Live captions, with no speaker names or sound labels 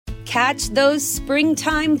Catch those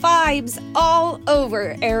springtime vibes all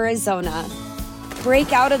over Arizona.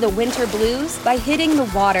 Break out of the winter blues by hitting the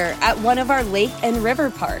water at one of our lake and river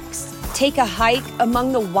parks. Take a hike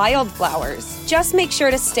among the wildflowers. Just make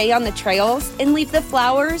sure to stay on the trails and leave the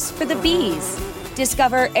flowers for the bees.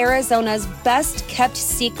 Discover Arizona's best-kept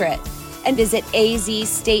secret and visit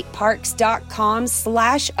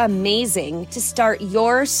azstateparks.com/amazing to start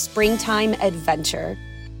your springtime adventure.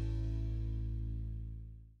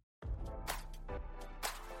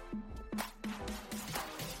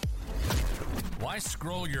 Why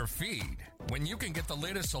scroll your feed when you can get the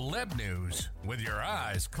latest celeb news with your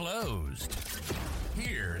eyes closed?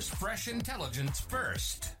 Here's fresh intelligence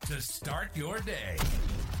first to start your day.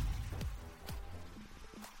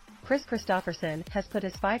 Kristofferson has put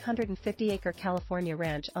his 550-acre California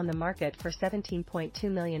ranch on the market for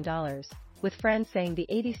 $17.2 million, with friends saying the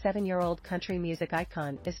 87-year-old country music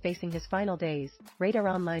icon is facing his final days,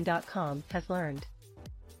 RadarOnline.com has learned.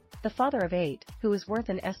 The father of 8, who is worth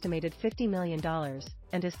an estimated $50 million,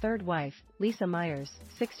 and his third wife, Lisa Myers,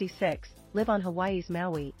 66, live on Hawaii's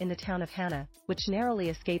Maui in the town of Hana, which narrowly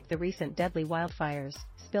escaped the recent deadly wildfires,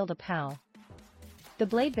 spilled a pal. The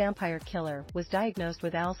Blade vampire killer was diagnosed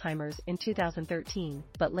with Alzheimer's in 2013,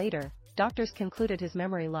 but later, doctors concluded his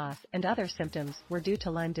memory loss and other symptoms were due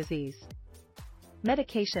to Lyme disease.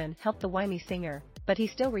 Medication helped the whiny singer, but he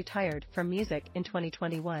still retired from music in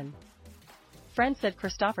 2021. Friends said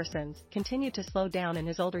Kristofferson's continued to slow down in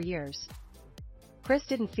his older years. Kris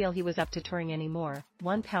didn't feel he was up to touring anymore,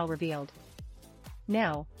 one pal revealed.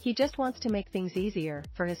 Now, he just wants to make things easier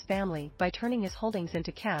for his family by turning his holdings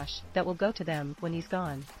into cash that will go to them when he's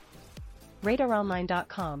gone.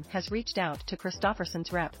 RadarOnline.com has reached out to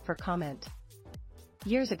Kristofferson's rep for comment.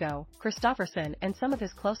 Years ago, Kristofferson and some of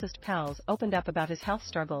his closest pals opened up about his health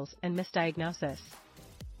struggles and misdiagnosis.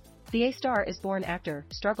 The A-Star is Born actor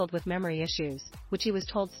struggled with memory issues, which he was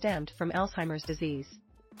told stemmed from Alzheimer's disease.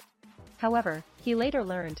 However, he later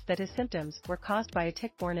learned that his symptoms were caused by a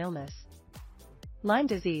tick-borne illness. Lyme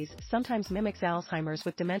disease sometimes mimics Alzheimer's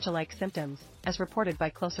with dementia-like symptoms, as reported by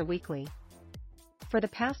Closer Weekly. For the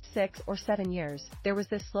past 6 or 7 years, there was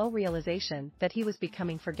this slow realization that he was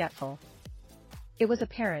becoming forgetful. It was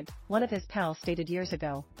apparent, one of his pals stated years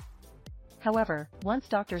ago. However, once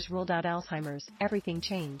doctors ruled out Alzheimer's, everything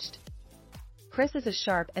changed. Kris is as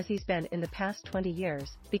sharp as he's been in the past 20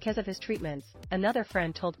 years, because of his treatments, another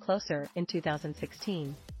friend told Closer in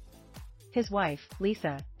 2016. His wife,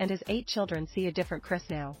 Lisa, and his 8 children see a different Kris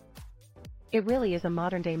now. It really is a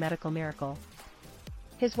modern-day medical miracle.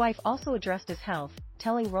 His wife also addressed his health,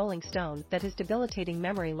 telling Rolling Stone that his debilitating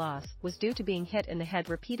memory loss was due to being hit in the head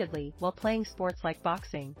repeatedly while playing sports like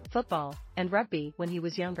boxing, football, and rugby when he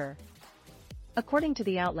was younger. According to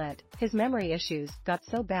the outlet, his memory issues got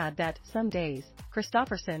so bad that, some days,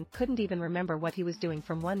 Kristofferson couldn't even remember what he was doing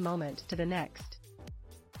from one moment to the next.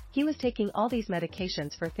 He was taking all these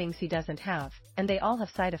medications for things he doesn't have, and they all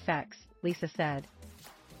have side effects, Lisa said.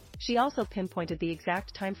 She also pinpointed the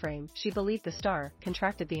exact timeframe she believed the star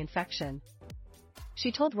contracted the infection.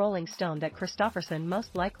 She told Rolling Stone that Kristofferson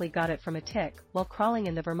most likely got it from a tick while crawling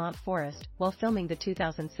in the Vermont forest while filming the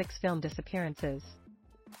 2006 film Disappearances.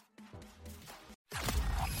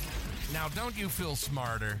 Now don't you feel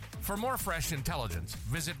smarter? For more fresh intelligence,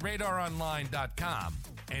 visit RadarOnline.com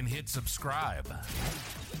and hit subscribe.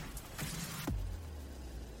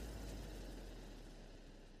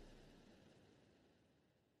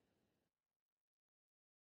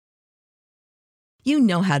 You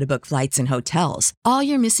know how to book flights and hotels. All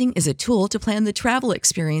you're missing is a tool to plan the travel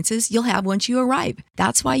experiences you'll have once you arrive.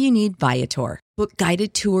 That's why you need Viator. Book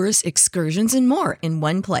guided tours, excursions, and more in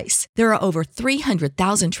one place. There are over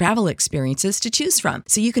 300,000 travel experiences to choose from,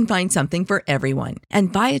 so you can find something for everyone.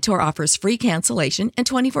 And Viator offers free cancellation and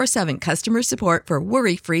 24/7 customer support for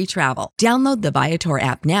worry-free travel. Download the Viator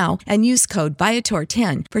app now and use code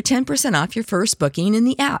Viator10 for 10% off your first booking in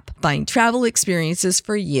the app. Find travel experiences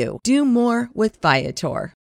for you. Do more with Viator.